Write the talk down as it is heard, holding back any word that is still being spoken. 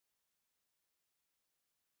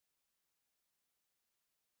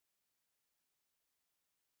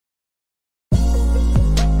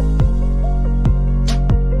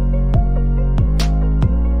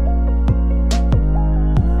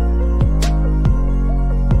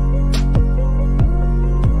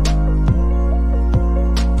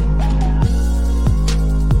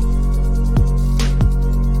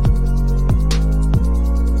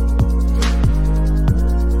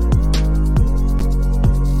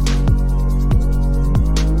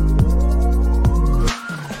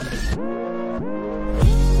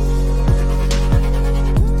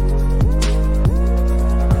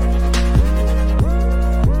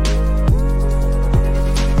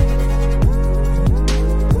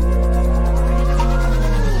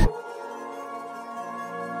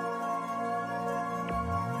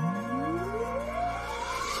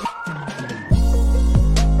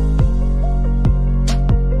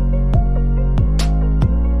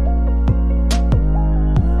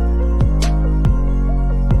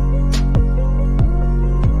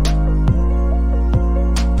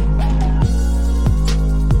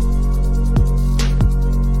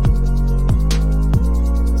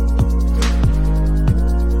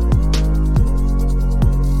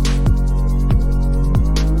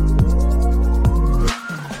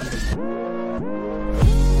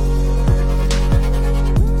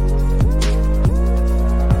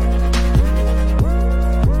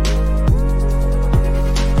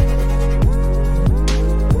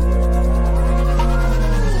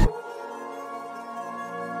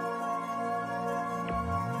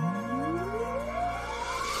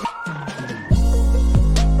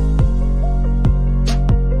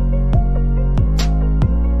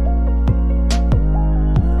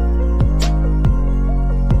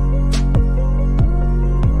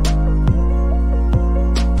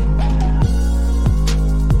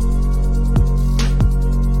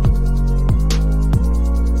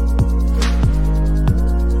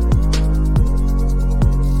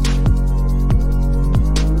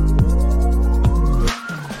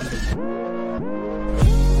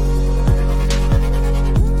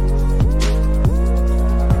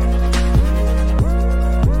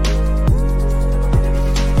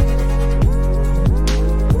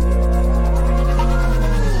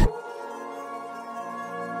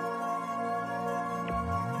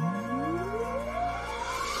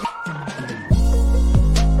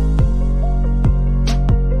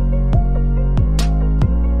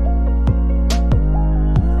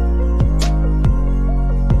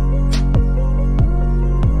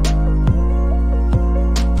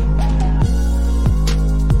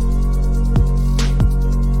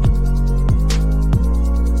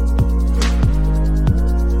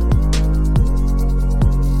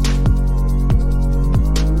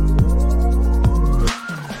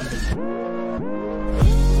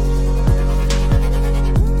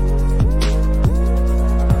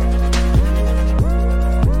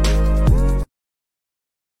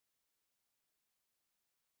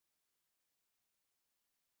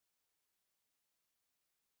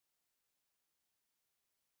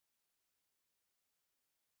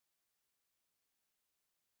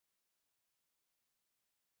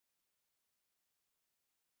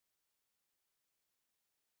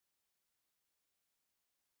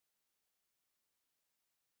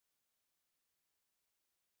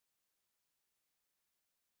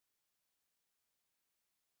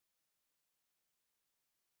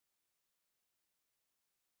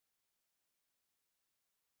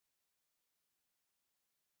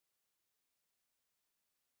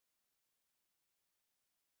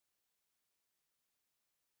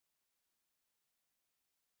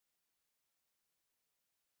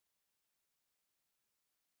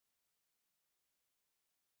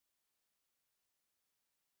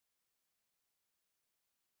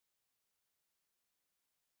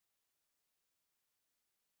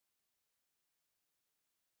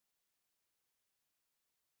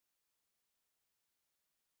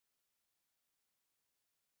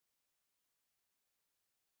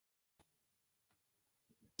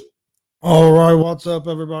All right, what's up,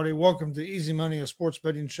 everybody? Welcome to Easy Money, a sports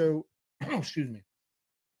betting show. Excuse me.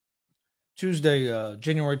 Tuesday,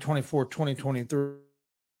 January 24th,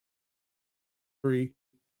 2023.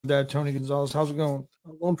 Dad, Tony Gonzalez, how's it going?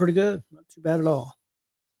 Going pretty good. Not too bad at all.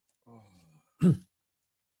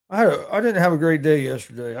 I didn't have a great day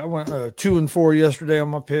yesterday. I went 2-4 yesterday on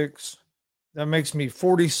my picks. That makes me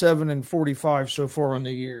 47-45 so far on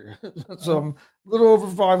the year. So I'm a little over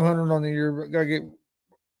 500 on the year, but gotta get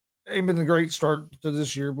ain't been a great start to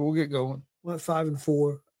this year, but we'll get going. Went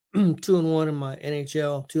 5-4, 2-1 in my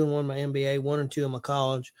NHL, 2-1 in my NBA, 1-2 in my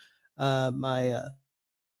college. My I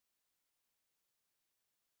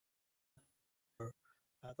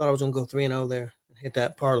thought I was gonna go 3-0 there and hit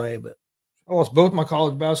that parlay, but I lost both my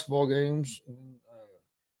college basketball games.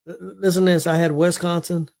 listen to this. I had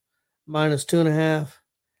Wisconsin minus 2.5.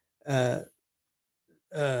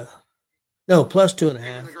 No, plus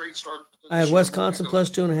 2.5. I had Wisconsin plus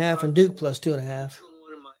 2.5 and Duke plus 2.5.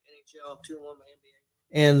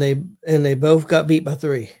 And they both got beat by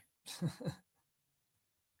 3.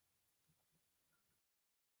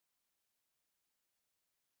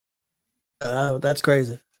 That's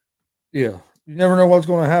crazy. Yeah, you never know what's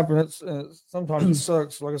going to happen. It's sometimes it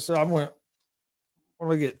sucks. Like I said, I went.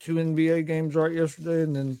 I get 2 NBA games right yesterday,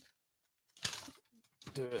 and then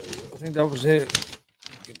I think that was it.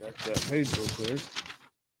 Get back to that page real quick.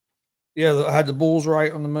 Yeah, I had the Bulls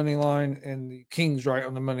right on the money line and the Kings right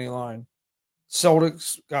on the money line.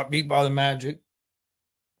 Celtics got beat by the Magic.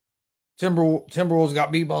 Timberwolves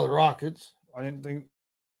got beat by the Rockets. I didn't think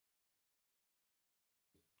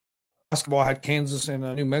basketball had Kansas and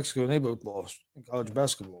New Mexico, and they both lost in college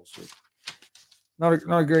basketball. So not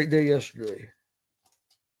a great day yesterday.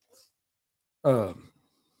 Before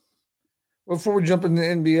we jump into the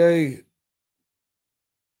NBA,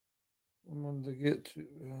 I wanted to get to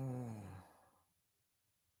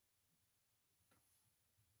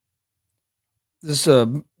this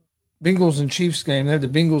Bengals and Chiefs game. They have the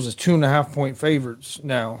Bengals as 2.5-point favorites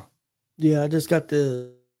now. Yeah, I just got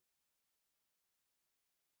the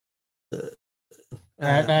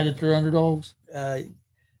added 3 underdogs.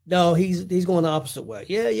 No, he's going the opposite way.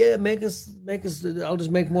 Yeah, make us. I'll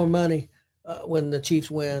just make more money when the Chiefs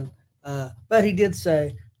win. But he did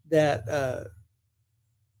say that.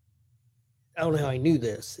 I don't know how he knew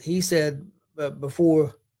this. He said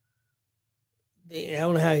before. I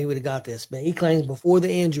don't know how he would have got this, but he claims before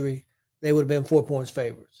the injury they would have been 4 points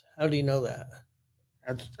favorites. How do you know that?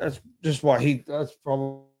 That's just why that's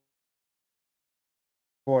probably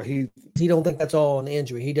what he don't think that's all on the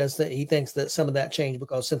injury. He does he thinks that some of that changed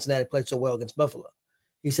because Cincinnati played so well against Buffalo.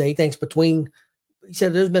 He said he thinks he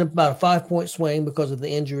said there's been about a 5-point swing because of the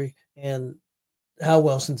injury and how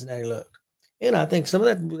well Cincinnati looked. And I think some of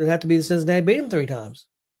that would have to be the Cincinnati beat them 3 times.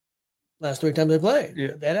 Last 3 times they played.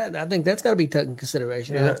 Yeah. I think that's got to be taken into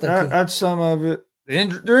consideration. Yeah, that's some of it.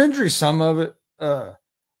 Their injury, some of it.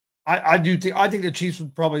 I do think the Chiefs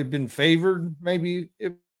would probably have been favored, maybe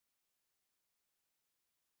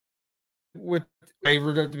with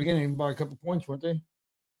favored at the beginning by a couple points, weren't they?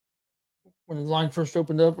 When the line first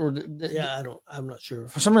opened up, I'm not sure.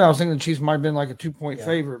 For some reason, I was thinking the Chiefs might have been like a 2-point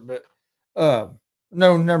favorite, but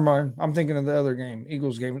no, never mind. I'm thinking of the other game,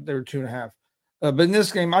 Eagles game. They were 2.5. But in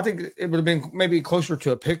this game, I think it would have been maybe closer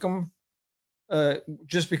to a pick 'em,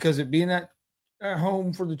 just because it being at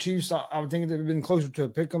home for the Chiefs. I would think it would have been closer to a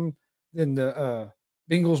pick 'em than the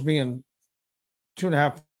Bengals being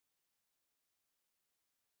 2.5-point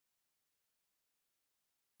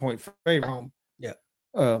favorite home. Yeah.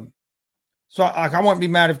 So I wouldn't be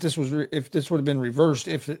mad if this would have been reversed.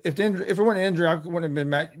 If it went to injury, I wouldn't have been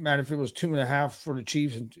mad if it was 2.5 for the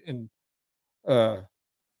Chiefs and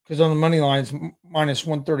because on the money line it's minus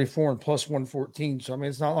 134 and plus 114. So I mean,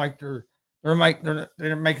 it's not like they're making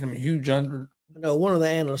them a huge under. No, one of the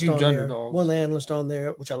analysts on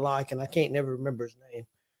there, which I like, and I can't never remember his name.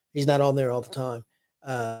 He's not on there all the time.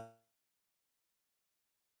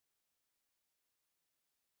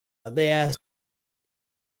 They asked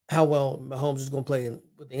how well Mahomes is going to play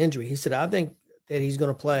with the injury. He said, I think that he's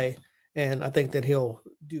going to play, and I think that he'll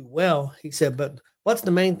do well. He said, but what's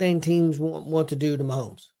the main thing teams want to do to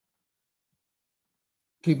Mahomes?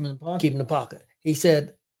 Keep him in the pocket. Keep him in the pocket. He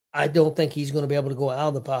said, I don't think he's going to be able to go out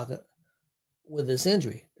of the pocket with this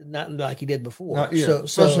injury, not like he did before.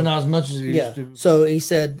 Especially not as much as he used to. So he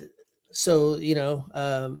said,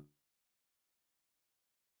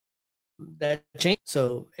 that changed.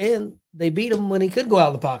 So, and they beat him when he could go out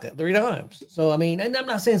of the pocket 3 times. So, I mean, and I'm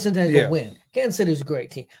not saying Cincinnati's going to win. Kansas City is a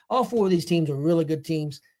great team. All 4 of these teams are really good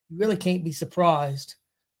teams. You really can't be surprised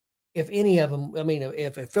if any of them. I mean,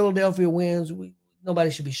 if Philadelphia wins,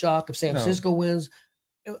 nobody should be shocked. If San Francisco wins,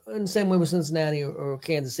 in the same way with Cincinnati or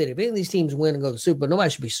Kansas City. If any of these teams win and go to the Super Bowl, nobody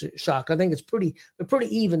should be shocked. I think they're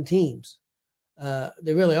pretty even teams.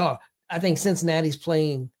 They really are. I think Cincinnati's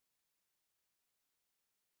playing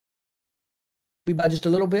by just a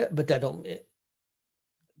little bit, but that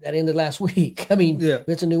ended last week. I mean, Yeah.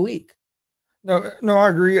 it's a new week. No, I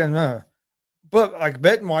agree. And but like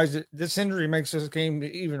betting wise, this injury makes this game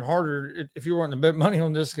even harder. If you want to bet money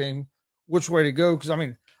on this game, which way to go? Because I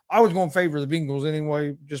mean, I was going to favor the Bengals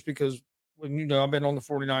anyway, just because when I've been on the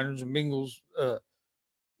 49ers and Bengals.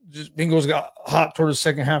 Just Bengals got hot toward the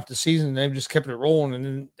second half of the season. And they've just kept it rolling, and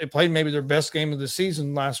then they played maybe their best game of the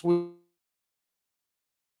season last week.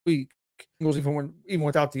 Bengals even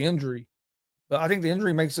without the injury, but I think the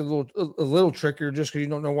injury makes it a little trickier just because you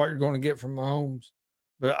don't know what you're going to get from Mahomes.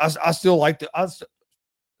 But I still like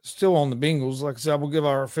still on the Bengals. Like I said, we'll give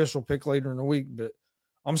our official pick later in the week, but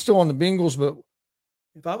I'm still on the Bengals. But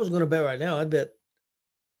if I was going to bet right now, I'd bet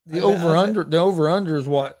the over under is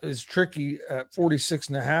what is tricky at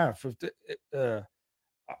 46.5.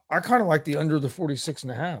 I kind of like the under the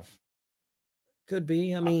 46.5. Could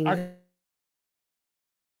be. I mean, I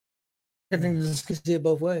think this could see it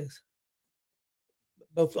both ways.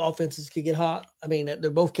 Both offenses could get hot. I mean, they're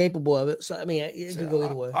both capable of it. So I mean, it could go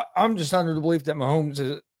either way. I'm just under the belief that Mahomes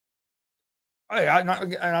is. And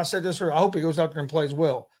I said this earlier. I hope he goes out there and plays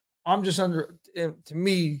well. I'm just under. To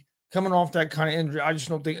me, coming off that kind of injury, I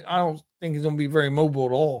don't think he's going to be very mobile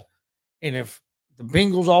at all. And if the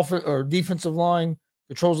Bengals offense or defensive line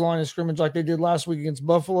controls the line of scrimmage like they did last week against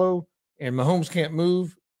Buffalo, and Mahomes can't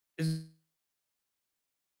move, it's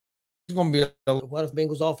going to be. What if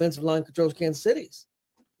Bengals offensive line controls Kansas City's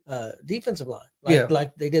defensive line,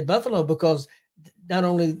 like they did Buffalo? Because not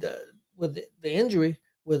only with the injury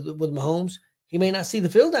with Mahomes, he may not see the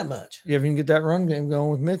field that much. Yeah, if you can get that run game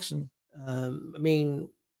going with Mixon. I mean,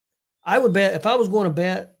 I would bet if I was going to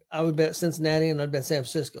bet, I would bet Cincinnati and I'd bet San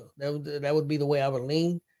Francisco. That would be the way I would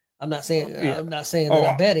lean. I'm not saying that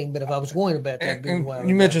I'm betting, but if I was going to bet, that'd be the way I would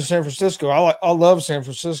you mentioned bet. San Francisco. I love San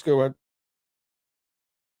Francisco at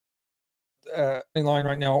in line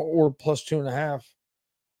right now, or plus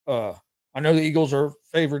 2.5. I know the Eagles are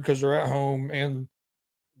favored because they're at home and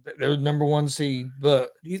they're the number 1 seed.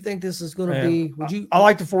 But do you think this is going to be? I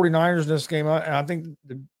like the 49ers in this game, and I think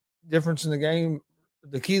the difference in the game.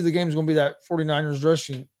 The key to the game is going to be that 49ers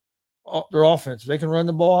rushing their offense. If they can run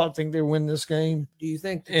the ball, I think they win this game. Do you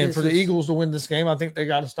think? And for the Eagles to win this game, I think they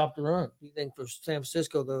got to stop the run. Do you think for San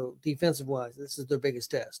Francisco, though, defensive wise, this is their biggest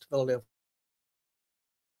test? Philadelphia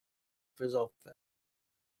for his offense.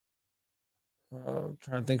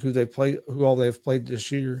 Trying to think who all they've played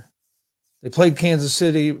this year. They played Kansas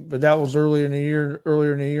City, but that was earlier in the year,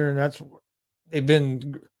 and that's they've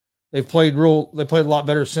played a lot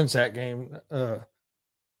better since that game.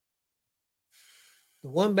 The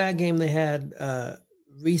one bad game they had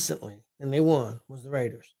recently, and they won, was the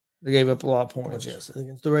Raiders. They gave up a lot of points. Yes,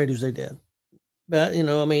 against the Raiders they did. But,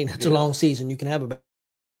 I mean, it's a long season. You can have a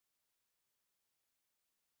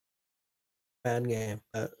bad game.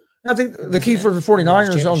 I think the key for the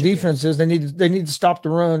 49ers on defense is they need to stop the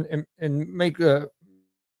run and make the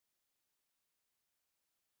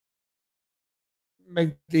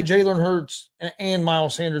Jalen Hurts and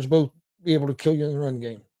Miles Sanders both be able to kill you in the run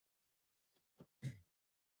game.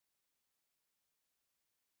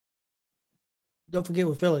 Don't forget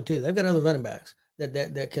with Philly too. They've got other running backs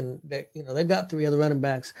that can they've got 3 other running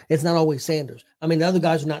backs. It's not always Sanders. I mean, the other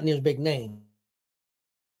guys are not near as big names.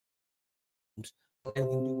 And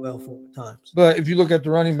can do well for times. But if you look at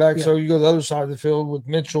the running back, so you go to the other side of the field with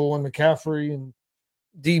Mitchell and McCaffrey and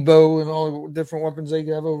Debo and all the different weapons they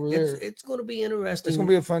have over there. It's going to be interesting. It's going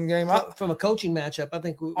to be a fun game. From a coaching matchup, I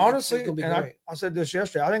think honestly, it's going to be great. I said this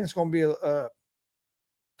yesterday. I think it's going to be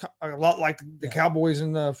a lot like the Cowboys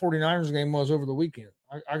and the 49ers game was over the weekend.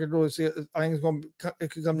 I could really see it. I think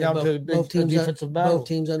it could come down to a big defensive battle. Both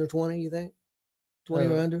teams under 20, you think? 20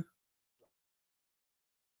 or under?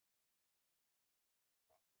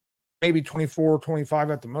 Maybe 24, 25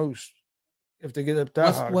 at the most, if they get up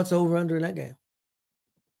that high. What's over under in that game?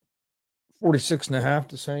 46.5,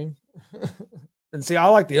 the same. And see, I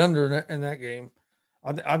like the under in that game.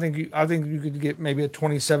 I think you could get maybe a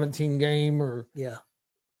 2017 game or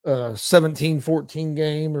 17-14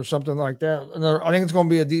 game or something like that. I think it's going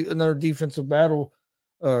to be another defensive battle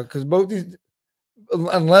because both these,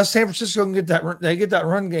 unless San Francisco can get that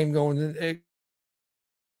run game going,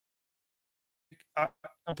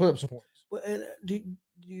 I'll put up some points. Well, and do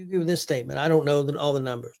you agree with this statement? I don't know all the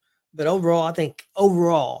numbers, but overall, I think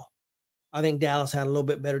Dallas had a little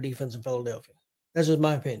bit better defense than Philadelphia. That's just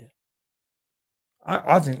my opinion.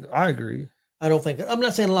 I think I agree. I don't think I'm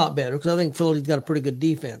not saying a lot better because I think Philly's got a pretty good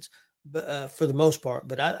defense, but for the most part.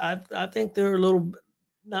 But I think they're a little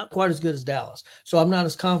not quite as good as Dallas. So I'm not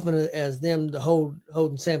as confident as them to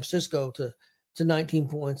holding San Francisco to 19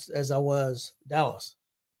 points as I was Dallas.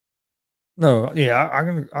 No, yeah,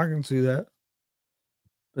 I can see that.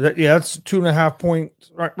 But yeah, that's 2.5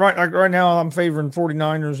 points. Right now, I'm favoring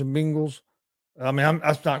 49ers and Bengals. I mean,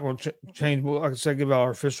 that's not going to change. But like I said, give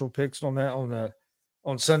our official picks on that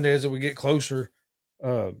on Sunday as we get closer.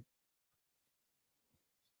 Let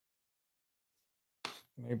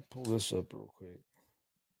me pull this up real quick.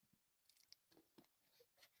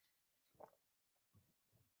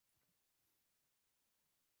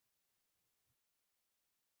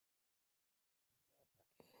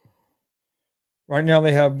 Right now,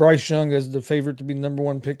 they have Bryce Young as the favorite to be number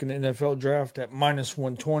one pick in the NFL draft at minus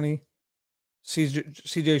 120.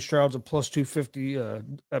 CJ Stroud's a plus 250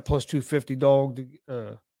 at plus 250 dog.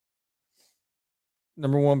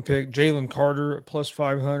 Number one pick, Jalen Carter at plus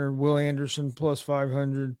 500, Will Anderson plus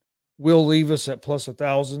 500, Will Levis at plus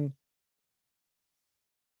 1,000.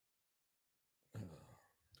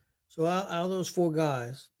 So out of those four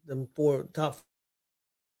guys, them four top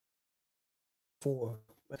four,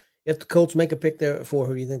 if the Colts make a pick there at four,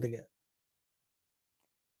 who do you think they get?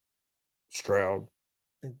 Stroud.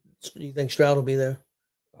 You think Stroud will be there?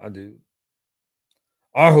 I do.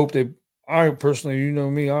 I personally, you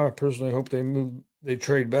know me, I personally hope they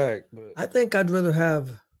trade back. But I think I'd rather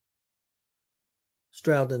have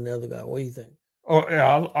Stroud than the other guy. What do you think? Oh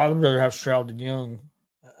yeah, I'd rather have Stroud than Young.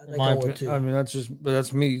 I think I would too. I mean, but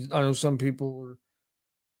that's me. I know some people.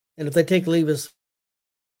 And if they take Levis,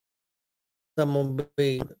 someone will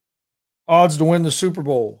be odds to win the Super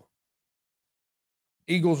Bowl.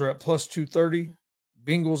 Eagles are at plus 230,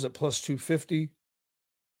 Bengals at plus 250,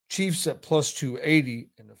 Chiefs at plus 280,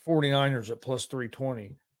 and the 49ers at plus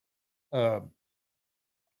 320. If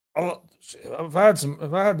I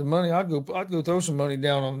had the money, I'd go throw some money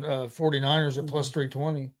down on 49ers at plus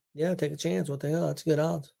 320. Yeah, take a chance. What the hell? That's good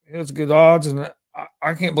odds. Yeah, it's good odds, and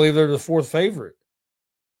I can't believe they're the fourth favorite.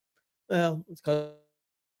 Well, it's because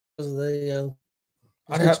of the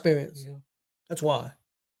experience. Yeah. That's why.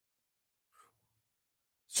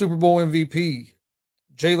 Super Bowl MVP,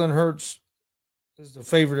 Jalen Hurts is the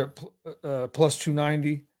favorite at plus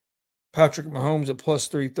 290. Patrick Mahomes at plus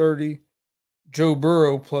 330. Joe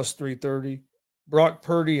Burrow plus 330. Brock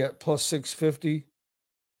Purdy at plus 650.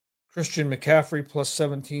 Christian McCaffrey plus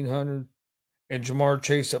 1,700. And Jamar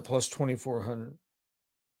Chase at plus 2,400.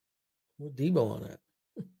 What Debo on that?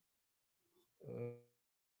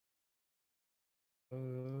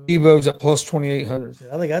 Debo's at plus 2,800.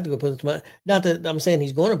 I think I have to go put it to not that I'm saying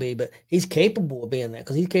he's going to be, but he's capable of being that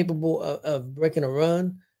because he's capable of breaking a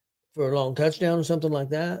run for a long touchdown or something like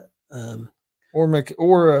that. Or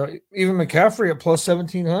even McCaffrey at plus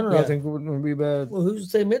 1,700, yeah. I think wouldn't be bad. Well, who's to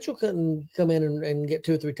say Mitchell couldn't come in and get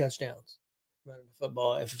 2 or 3 touchdowns running the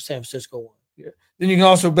football if San Francisco won? Yeah. Then you can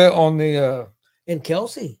also bet on the and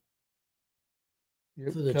Kelsey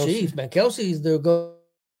for the Chiefs. Man, Kelsey's their go.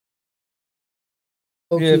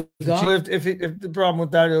 Yeah, if the problem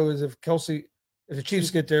with that is if the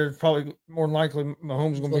Chiefs get there, it's probably more than likely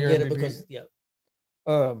Mahomes is going to be get it because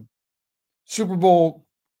Super Bowl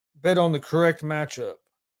bet on the correct matchup.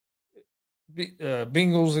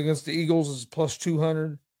 Bengals against the Eagles is plus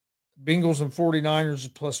 200. Bengals and 49ers is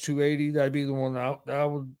plus 280. That'd be the one that I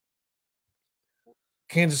would.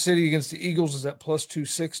 Kansas City against the Eagles is at plus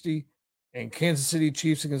 260. And Kansas City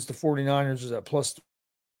Chiefs against the 49ers is at plus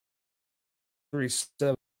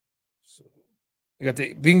 370. So you got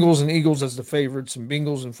the Bengals and Eagles as the favorites, and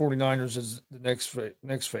Bengals and 49ers as the next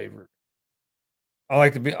favorite. I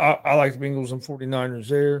like the Bengals and 49ers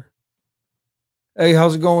there. Hey,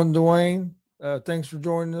 how's it going, Dwayne? Thanks for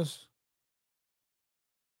joining us.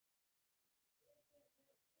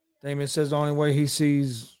 Damon says the only way he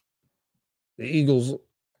sees the Eagles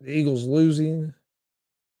losing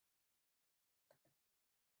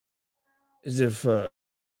is if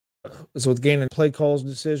it's with gaining play calls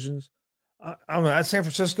decisions. I don't know. That San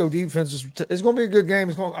Francisco defense is going to be a good game.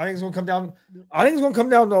 I think it's going to come down. I think it's going to come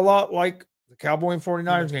down to a lot like the Cowboy and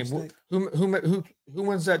 49ers game. Who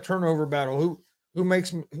wins that turnover battle? Who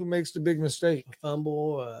makes the big mistake? A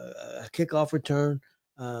fumble, a kickoff return,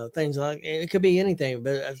 things like it could be anything,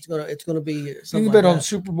 but it's gonna be something. You can bet on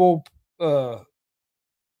Super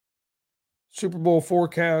Bowl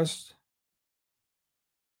forecast.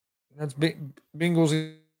 That's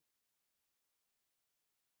Bengals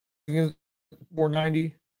against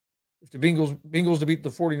 490. If the Bengals to beat the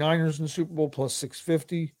 49ers in the Super Bowl plus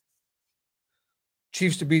 650.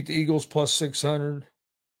 Chiefs to beat the Eagles plus 600.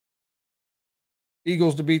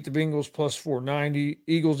 Eagles to beat the Bengals plus 490.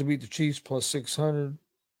 Eagles to beat the Chiefs plus 600.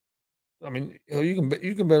 I mean, you can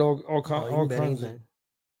bet all Oh, you can bet kinds of. anything.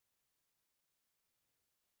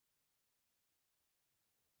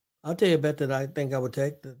 I'll tell you a bet that I think I would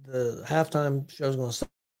take. The halftime show is going to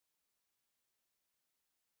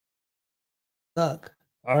suck.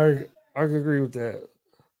 I could agree with that.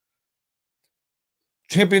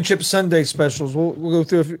 Championship Sunday specials. We'll go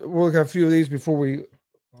through. We'll look at a few of these before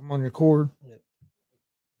I'm on record. Yeah.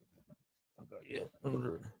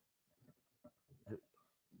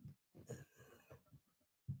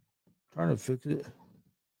 Trying to fix it.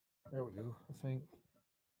 There we go. I think.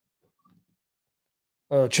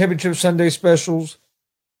 Championship Sunday specials.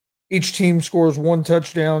 Each team scores one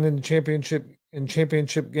touchdown in the championship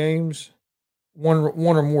games. One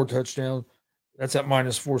or more touchdowns. That's at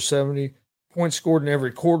minus 470. Points scored in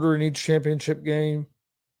every quarter in each championship game.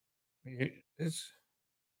 It's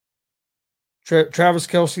Travis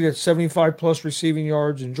Kelce at 75 plus receiving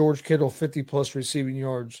yards and George Kittle 50 plus receiving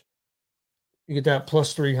yards. You get that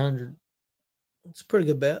plus 300. It's a pretty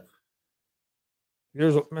good bet.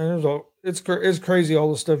 It's crazy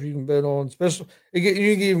all the stuff you can bet on. Especially you get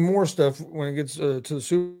even more stuff when it gets to the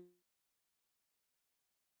Super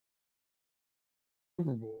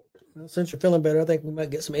Bowl. Well, since you're feeling better, I think we might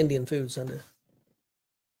get some Indian food Sunday.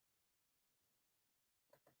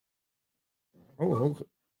 Oh, okay.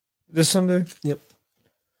 This Sunday? Yep.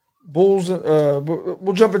 Bulls.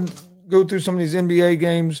 We'll jump and go through some of these NBA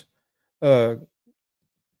games. I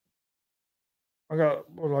got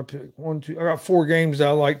what did I pick? 1, 2. I got 4 games that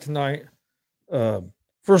I like tonight.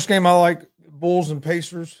 First game I like Bulls and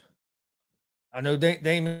Pacers. I know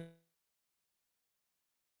Damon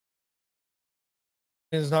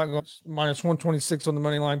is not going minus 126 on the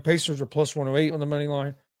money line. Pacers are plus 108 on the money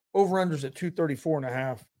line. Over-unders at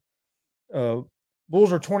 234.5.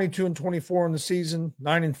 Bulls are 22-24 on the season,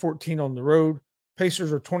 9-14 on the road.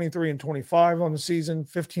 Pacers are 23-25 on the season,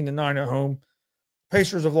 15-9 at home.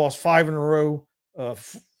 Pacers have lost 5 in a row.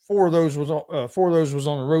 4 of those was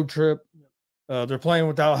on a road trip. They're playing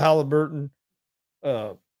without Halliburton.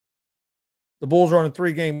 The Bulls are on a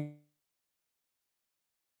 3-game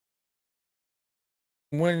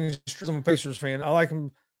winning streak. I'm a Pacers fan. I like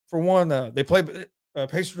them for one. They play.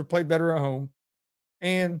 Pacers have played better at home,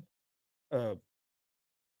 and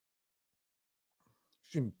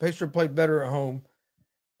Pacers played better at home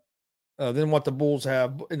than what the Bulls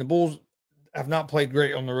have. And the Bulls have not played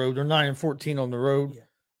great on the road. They're 9-14 on the road.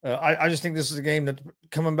 Yeah. I just think this is a game that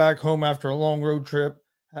coming back home after a long road trip,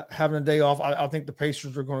 having a day off. I think the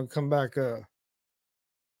Pacers are going to come back.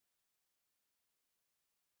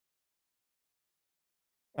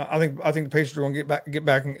 I think the Pacers are going to get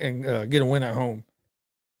back and get a win at home.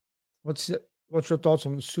 What's your thoughts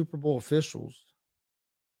on the Super Bowl officials?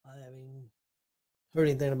 I haven't heard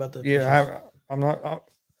anything about the. Yeah, I'm not.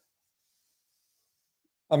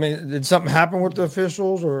 I mean, did something happen with the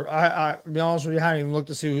officials, or I to be honest with you, I haven't even looked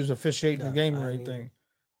to see who's officiating the game or anything.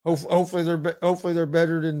 Hopefully they're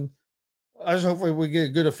better than. I just hopefully we get a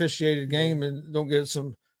good officiated game and don't get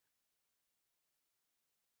some.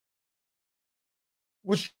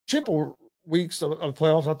 Which triple weeks of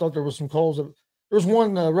playoffs, I thought there was some calls. There was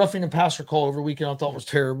one roughing and passer call over the weekend I thought was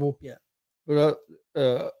terrible. Yeah, but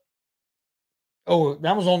that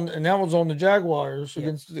was on the Jaguars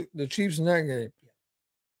against the Chiefs in that game.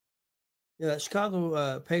 Yeah,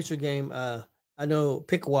 Chicago Pacer game. I know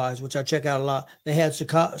pick wise, which I check out a lot. They had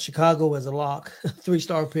Chicago as a lock,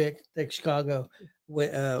 3-star pick. Take Chicago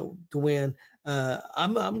to win.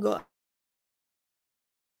 I'm going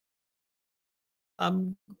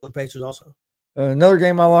with Pacers also. Another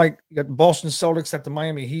game I like. You got the Boston Celtics at the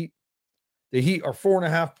Miami Heat. The Heat are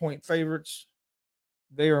 4.5-point favorites.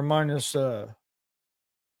 They are minus.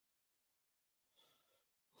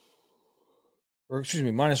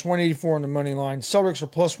 Minus 184 on the money line. Celtics are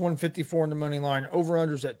plus 154 on the money line.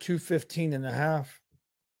 Over-unders at 215.5.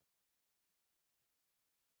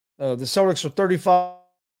 The Celtics are 35-13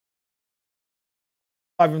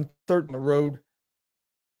 on the road.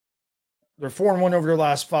 They're 4-1 over their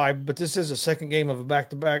last 5, but this is a second game of a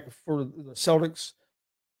back-to-back for the Celtics.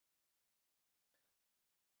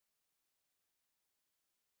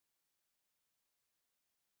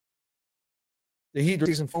 The Heat are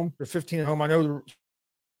season home. They're 15 at home. I know the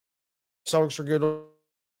Celtics are good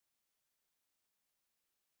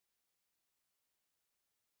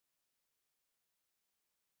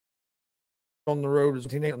on the road. Is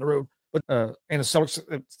 18 on the road, but and the Celtics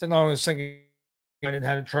not only second game and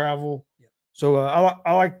had to travel. Yeah. So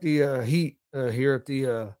I like the Heat here at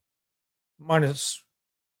the minus.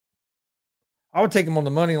 I would take them on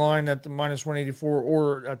the money line at the minus 184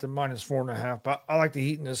 or at the minus 4.5. But I like the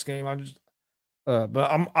Heat in this game.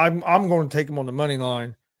 But I'm going to take them on the money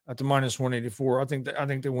line at the minus 184. I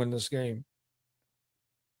think they win this game.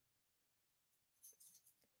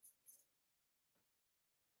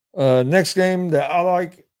 Next game that I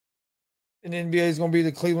like in the NBA is going to be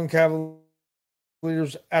the Cleveland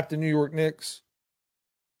Cavaliers at the New York Knicks.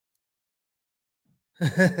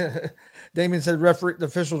 Damon said the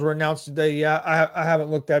officials were announced today. Yeah, I haven't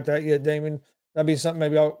looked at that yet, Damon. That'd be something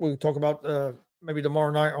maybe we talk about maybe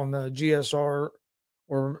tomorrow night on the GSR,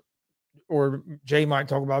 or Jay might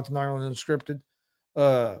talk about tonight on Unscripted.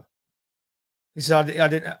 He said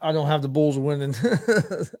I don't have the Bulls winning.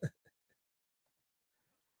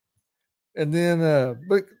 And then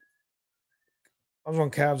but I was on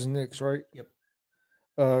Cavs and Knicks, right? Yep.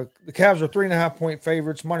 The Cavs are 3.5-point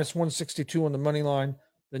favorites, minus 162 on the money line.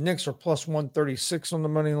 The Knicks are plus 136 on the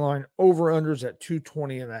money line. Over-unders at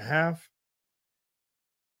 220.5.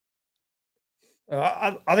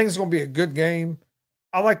 I think it's going to be a good game.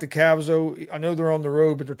 I like the Cavs, though. I know they're on the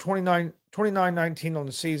road, but they're 29-19 on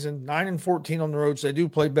the season, 9-14 on the road, so they do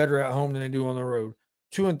play better at home than they do on the road.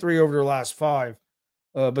 2-3 over their last 5.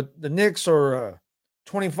 But the Knicks are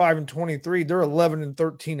 25-23. They're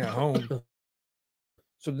 11-13 at home.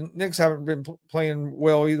 So the Knicks haven't been playing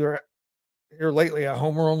well either here lately at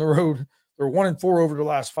home or on the road. They're 1-4 over the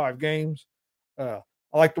last 5 games. I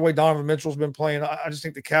like the way Donovan Mitchell's been playing. I just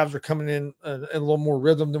think the Cavs are coming in a little more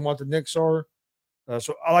rhythm than what the Knicks are.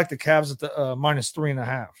 So I like the Cavs at the minus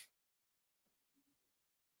 3.5.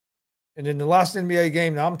 And then the last NBA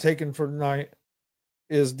game that I'm taking for tonight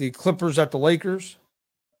is the Clippers at the Lakers.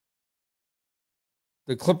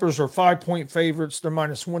 The Clippers are 5-point favorites. They're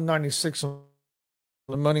minus 196 on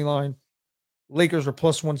the money line. Lakers are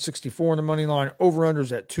plus 164 on the money line.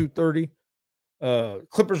 Over-unders at 230.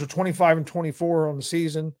 Clippers are 25-24 on the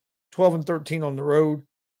season, 12-13 on the road.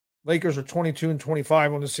 Lakers are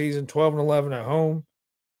 22-25 on the season, 12-11 at home.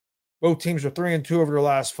 Both teams are 3-2 over their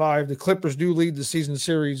last 5. The Clippers do lead the season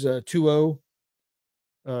series 2-0.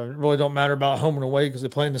 It really don't matter about home and away because they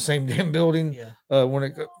play in the same damn building. Yeah. When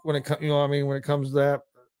it when it comes to that,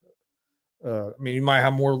 you might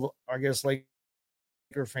have more, I guess, Laker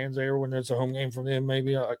fans there when it's a home game for them,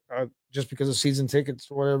 maybe just because of season tickets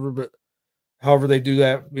or whatever. But however they do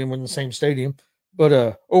that, being in the same stadium.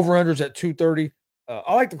 But over-unders at 230.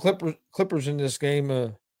 I like the Clippers in this game.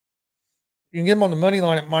 You can get them on the money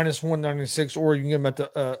line at minus 196, or you can get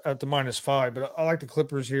them at the minus 5. But I like the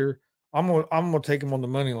Clippers here. I'm gonna take them on the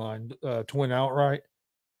money line to win outright.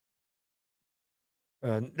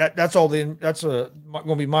 That's all. That's going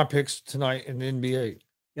to be my picks tonight in the NBA.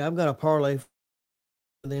 Yeah, I've got a parlay for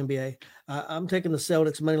the NBA. I'm taking the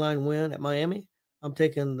Celtics money line win at Miami. I'm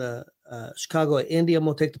taking the Chicago at Indy. I'm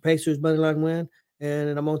going to take the Pacers money line win,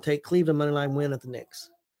 and I'm going to take Cleveland money line win at the Knicks.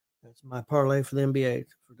 That's my parlay for the NBA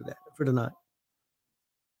for tonight.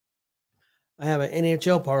 I have an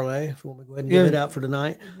NHL parlay. If you want me to go ahead and give it out for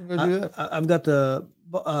tonight. I've got the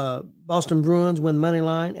Boston Bruins win money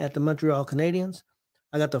line at the Montreal Canadiens.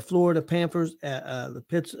 I got the Florida Panthers at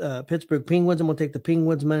the Pittsburgh Penguins. I'm going to take the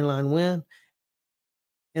Penguins money line win.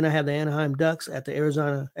 And I have the Anaheim Ducks at the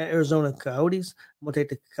Arizona Coyotes. I'm going to take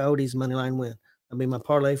the Coyotes money line win. That'll be my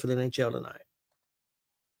parlay for the NHL tonight.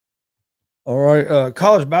 All right.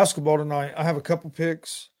 College basketball tonight. I have a couple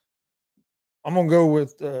picks. I'm going to go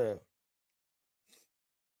with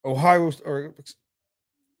Ohio, or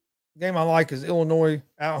game I like is Illinois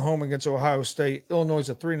at home against Ohio State. Illinois is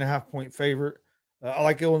a 3.5-point favorite. I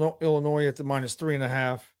like Illinois at the minus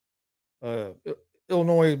 3.5.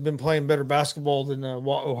 Illinois has been playing better basketball than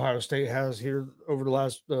what Ohio State has here over the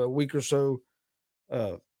last week or so.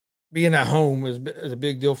 Being at home is a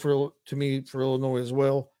big deal for Illinois as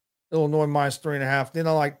well. Illinois minus 3.5. Then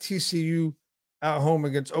I like TCU at home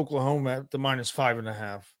against Oklahoma at the minus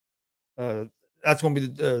 5.5. That's going to be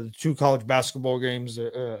the 2 college basketball games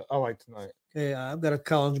that I like tonight. Okay, I've got a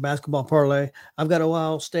college basketball parlay. I've got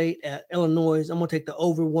Ohio State at Illinois. I'm going to take the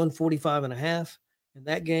over 145.5 in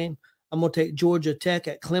that game. I'm going to take Georgia Tech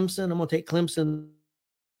at Clemson. I'm going to take Clemson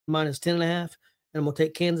minus 10.5. And I'm going to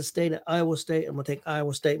take Kansas State at Iowa State. I'm going to take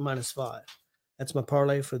Iowa State minus 5. That's my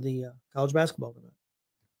parlay for the college basketball tonight.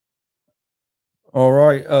 All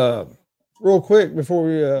right. Real quick before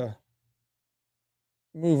we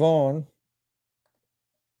move on.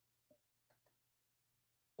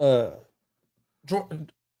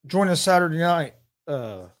 Join us Saturday night.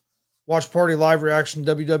 Watch Party Live Reaction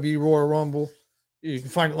WWE Royal Rumble. You can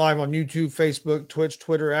find it live on YouTube, Facebook, Twitch,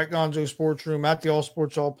 Twitter, at Gonzo Sports Room, at the All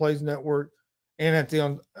Sports All Plays Network, and at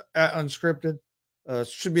the at Unscripted. I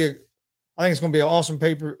think it's going to be an awesome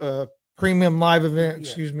premium live event. Yeah.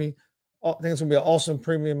 Excuse me. I think it's gonna be an awesome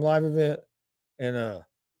premium live event, and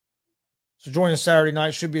so join us Saturday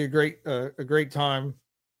night. Should be a great time.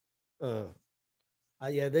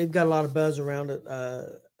 Yeah, they've got a lot of buzz around it.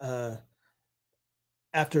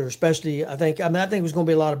 After, especially, I think it was going to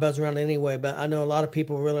be a lot of buzz around it anyway. But I know a lot of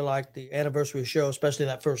people really like the anniversary show, especially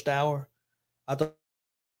that first hour. I thought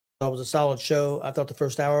it was a solid show. I thought the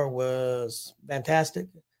first hour was fantastic.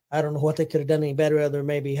 I don't know what they could have done any better, other than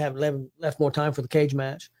maybe have left more time for the cage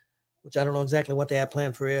match, which I don't know exactly what they had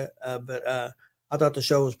planned for it. But I thought the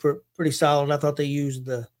show was pretty solid. I thought they used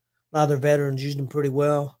a lot of their veterans, used them pretty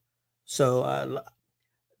well. So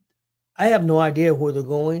I have no idea where they're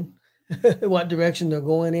going, what direction they're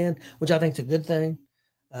going in, which I think is a good thing.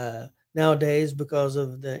 Nowadays, because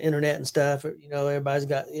of the internet and stuff, everybody's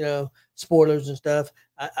got, spoilers and stuff.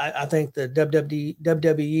 I think the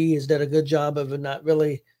WWE has done a good job of it. Not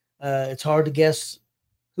really. It's hard to guess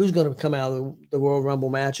who's going to come out of the Royal Rumble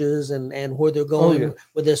matches and where they're going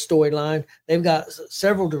with this storyline. They've got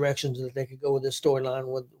several directions that they could go with this storyline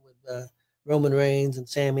with Roman Reigns and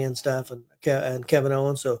Sami and stuff and Kevin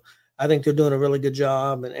Owens. So I think they're doing a really good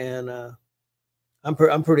job, and I'm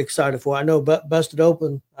pretty excited for it. I know Busted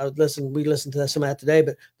Open. We listened to some of that today,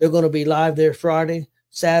 but they're going to be live there Friday,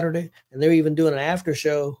 Saturday, and they're even doing an after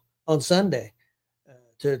show on Sunday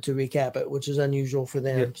to recap it, which is unusual for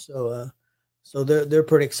them. Yeah. So they're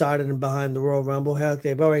pretty excited and behind the Royal Rumble. Heck,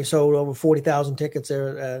 they've already sold over 40,000 tickets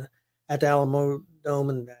there at the Alamo Dome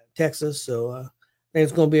in Texas. So I think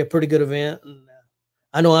it's going to be a pretty good event, and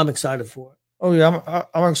I know I'm excited for it. Oh yeah,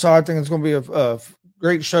 I'm excited. I think it's going to be a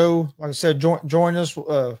great show. Like I said, join us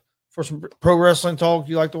for some pro wrestling talk.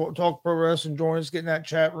 You like to talk pro wrestling? Join us. Get in that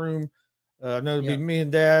chat room. I know it'll be me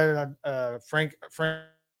and Dad, Frankie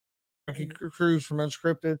Cruz from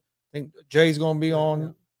Unscripted. I think Jay's going to be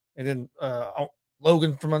on, and then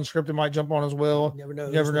Logan from Unscripted might jump on as well. Never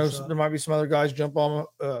know. There might be some other guys jump on.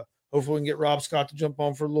 Hopefully, we can get Rob Scott to jump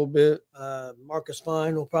on for a little bit. Marcus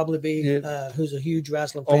Fine will probably be, who's a huge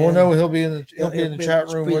wrestling fan. Oh, we'll know he'll be in the chat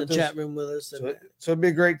room with us. So it'll be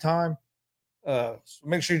a great time. So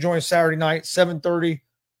make sure you join us Saturday night, 7:30.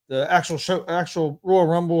 The actual Royal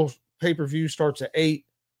Rumble pay-per-view starts at 8,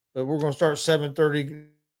 but we're going to start at 7:30.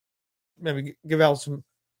 Maybe give out some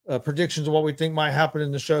predictions of what we think might happen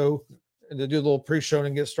in the show, and to do a little pre-show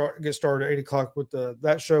and get started at 8 o'clock with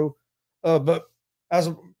that show. But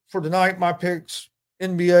for tonight, my picks: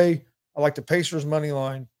 NBA. I like the Pacers money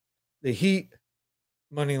line, the Heat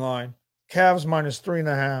money line, Cavs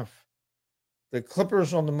 -3.5, the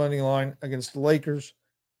Clippers on the money line against the Lakers,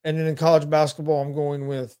 and then in college basketball, I'm going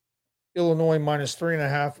with Illinois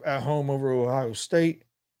 -3.5 at home over Ohio State,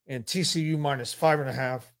 and TCU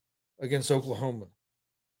 -5.5 against Oklahoma.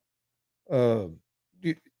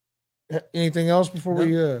 Anything else before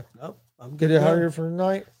we I'm get it out here for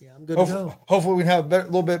tonight? Yeah, I'm good to go. Hopefully we can have a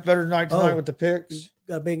little bit better night tonight with the picks.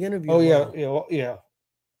 Got a big interview. Oh, yeah.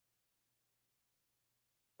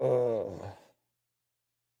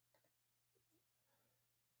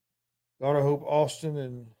 Gotta hope Austin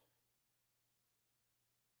and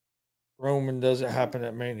Roman doesn't happen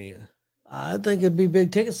at Mania. I think it'd be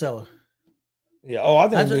big ticket seller. Yeah. Oh, I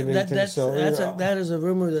think it'd be big ticket seller. That is a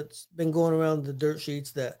rumor that's been going around the dirt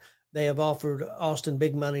sheets that they have offered Austin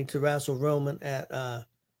big money to wrestle Roman at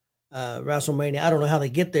WrestleMania. I don't know how they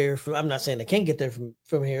get there. I'm not saying they can't get there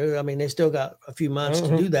from here. I mean, they still got a few months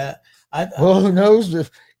to do that. Who knows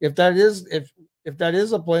if that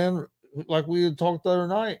is a plan? Like we had talked the other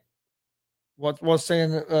night. What's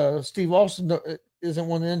saying Steve Austin isn't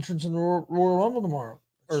one of the entrants in the Royal Rumble tomorrow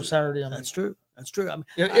or Saturday? That's true. I mean,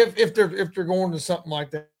 if they're going to something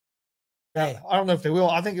like that, hey, I don't know if they will.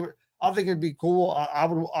 I think it'd be cool. I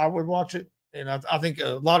would watch it, and I think a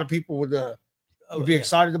lot of people would be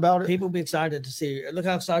excited about it. People would be excited to see. Look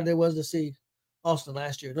how excited they was to see Austin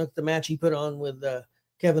last year. Look at the match he put on with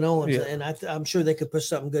Kevin Owens, and I'm sure they could put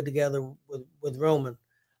something good together with Roman.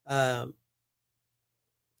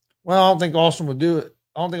 Well, I don't think Austin would do it.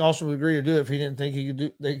 I don't think Austin would agree to do it if he didn't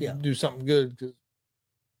think they could do something good.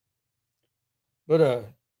 But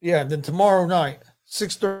then tomorrow night,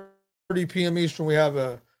 6:30 p.m. Eastern, we have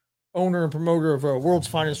a owner and promoter of World's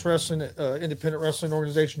Finest Wrestling, independent wrestling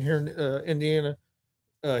organization here in Indiana.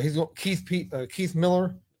 He's Keith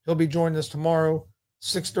Miller. He'll be joining us tomorrow,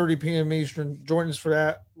 6:30 p.m. Eastern. Join us for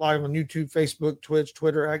that live on YouTube, Facebook, Twitch,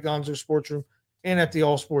 Twitter at Gonzo Sports Room, and at the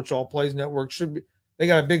All Sports All Plays Network. They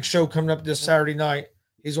got a big show coming up this Saturday night.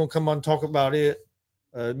 He's going to come on and talk about it.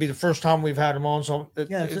 It'll be the first time we've had him on, so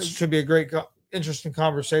it should be a great, interesting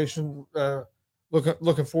conversation.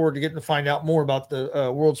 Looking forward to getting to find out more about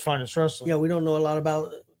the World's Finest Wrestling. Yeah, we don't know a lot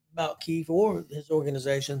about about Keith or his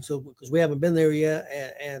organization. So because we haven't been there yet,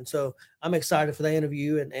 and so I'm excited for the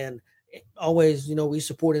interview. And always, we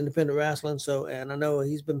support independent wrestling. So, and I know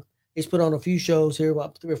he's put on a few shows here,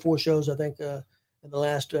 about 3 or 4 shows, I think, in the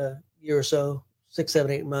last year or so, 6,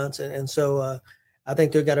 7, 8 months, and so I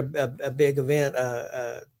think they've got a big event.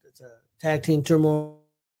 It's a tag team turmoil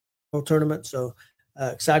tournament. So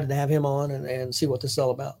excited to have him on and see what this is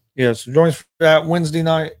all about. Yes, join us for that Wednesday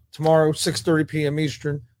night, tomorrow, 6:30 p.m.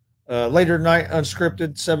 Eastern. Later tonight,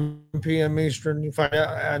 Unscripted, 7 p.m. Eastern. You can find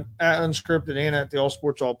out at Unscripted and at the All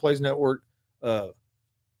Sports All Plays Network.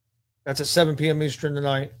 That's at 7 p.m. Eastern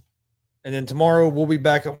tonight. And then tomorrow, we'll be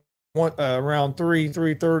back at around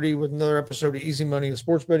 3:30 with another episode of Easy Money, the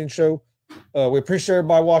sports betting show. We appreciate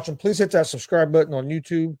everybody watching. Please hit that subscribe button on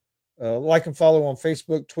YouTube. Like and follow on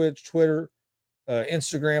Facebook, Twitch, Twitter,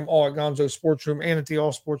 Instagram, all at Gonzo Sports Room and at the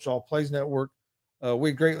All Sports All Plays Network.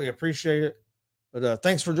 We greatly appreciate it. But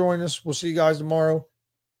thanks for joining us. We'll see you guys tomorrow.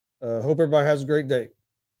 Hope everybody has a great day.